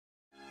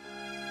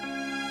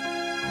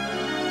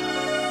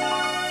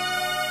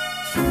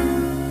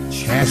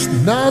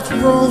Chestnuts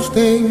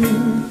roasting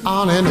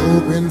on an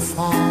open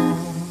fire,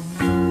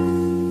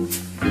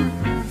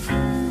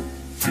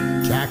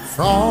 Jack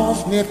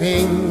Frost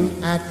nipping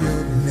at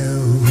your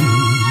nose,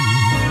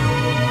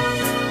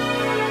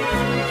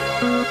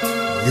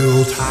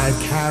 Yuletide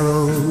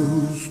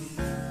carols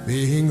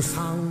being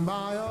sung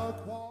by a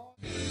choir.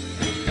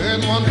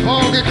 And one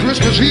foggy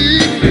Christmas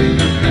Eve,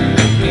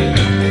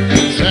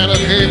 Santa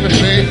came to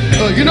say,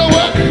 you know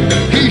what?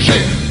 He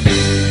said,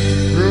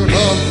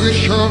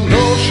 Bishop,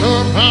 no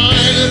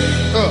surprise.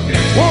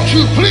 Won't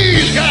you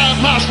please guide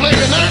my sleigh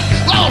tonight?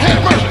 Lord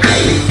have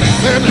mercy.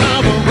 And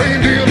how the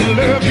reindeer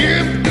love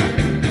him.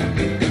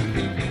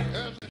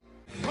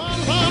 Run,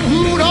 run,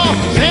 Rudolph.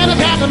 Santa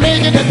got to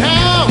make it to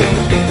town.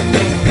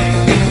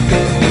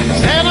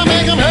 Santa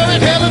make him hurry,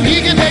 tell him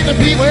he can take the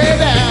feet way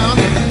down.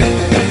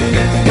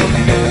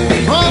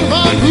 Run,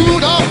 run,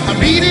 Rudolph. I'm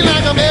beating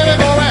like a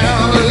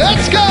merry-go-round.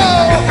 Let's go.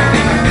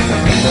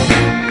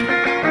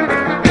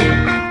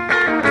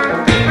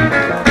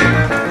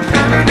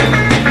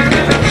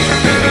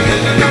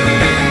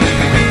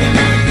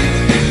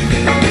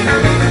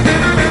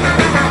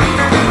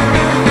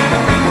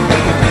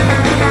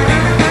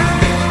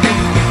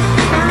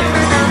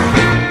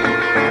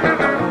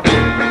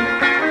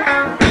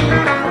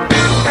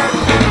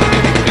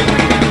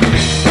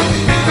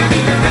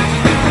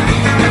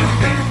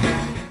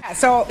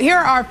 So here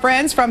are our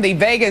friends from the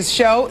Vegas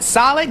show,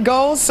 Solid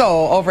Gold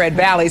Soul, over at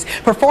Bally's,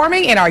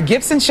 performing in our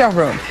Gibson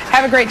showroom.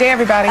 Have a great day,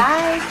 everybody.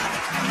 Bye.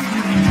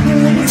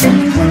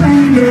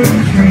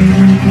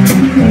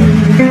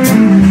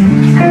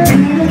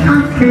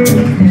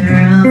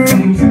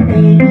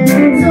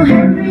 So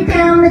hurry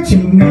down the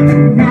chimney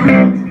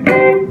tonight.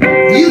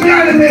 You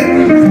got it,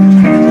 baby.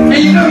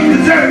 And you know you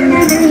deserve it.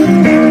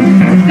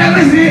 Now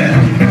listen here.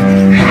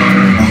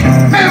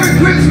 Merry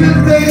Christmas,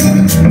 baby.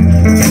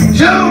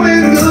 Show me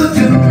good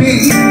to me.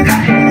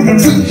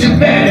 Put your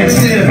bags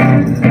here.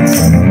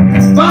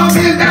 Walk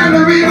me down the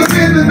river with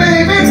me,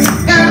 baby.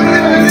 And I'm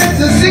living at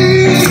the sea.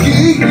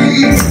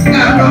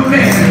 Got no man.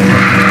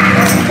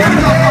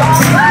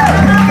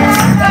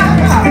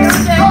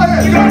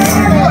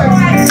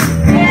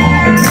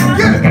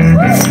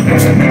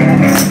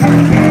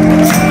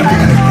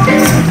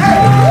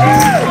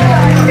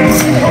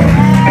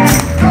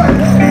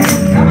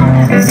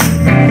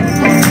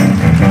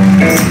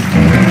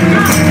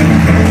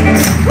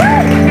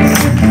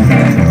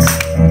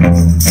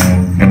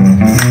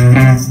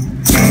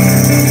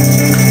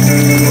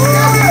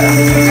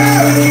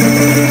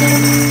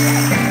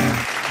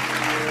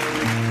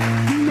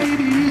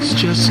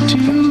 Just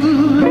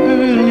too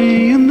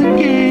early in the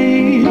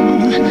game.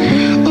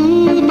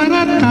 Oh, but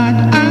I thought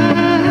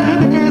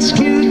I'd ask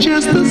you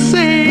just the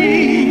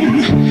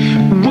same.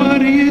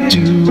 What are you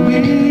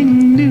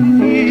doing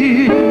New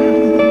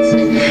Year's?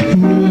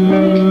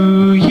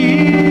 New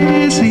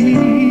Year's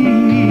Eve.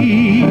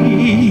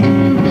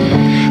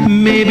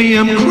 Maybe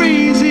I'm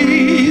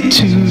crazy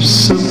to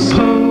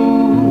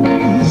suppose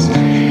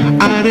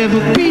I'd ever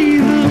be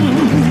the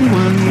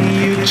one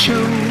you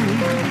chose.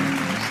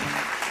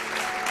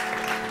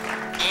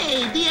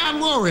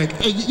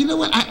 Hey, you know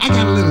what? I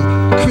got a little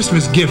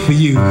Christmas gift for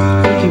you.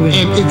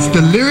 And it's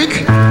the lyric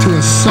to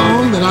a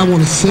song that I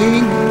want to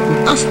sing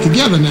with us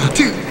together now.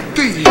 2,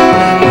 3.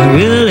 I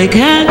really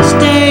can't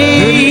stay.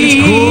 Baby, it's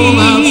cold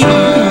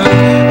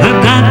outside.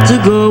 I've got to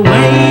go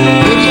away.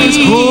 Baby, it's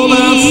cold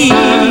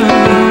outside.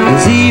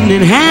 This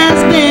evening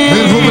has been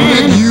hoping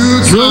that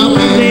you'd so come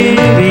in.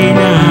 very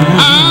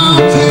nice. I'll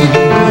take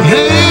your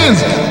hands.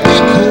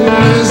 That cold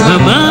is My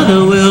out.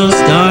 mother will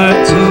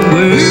start to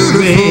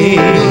worry.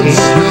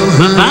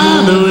 My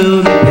father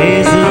will be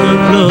pacing the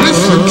floor.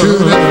 Listen to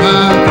that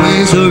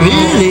fireplace. So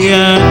really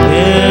I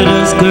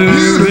better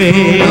scurry.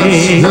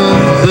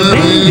 But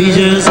baby,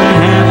 just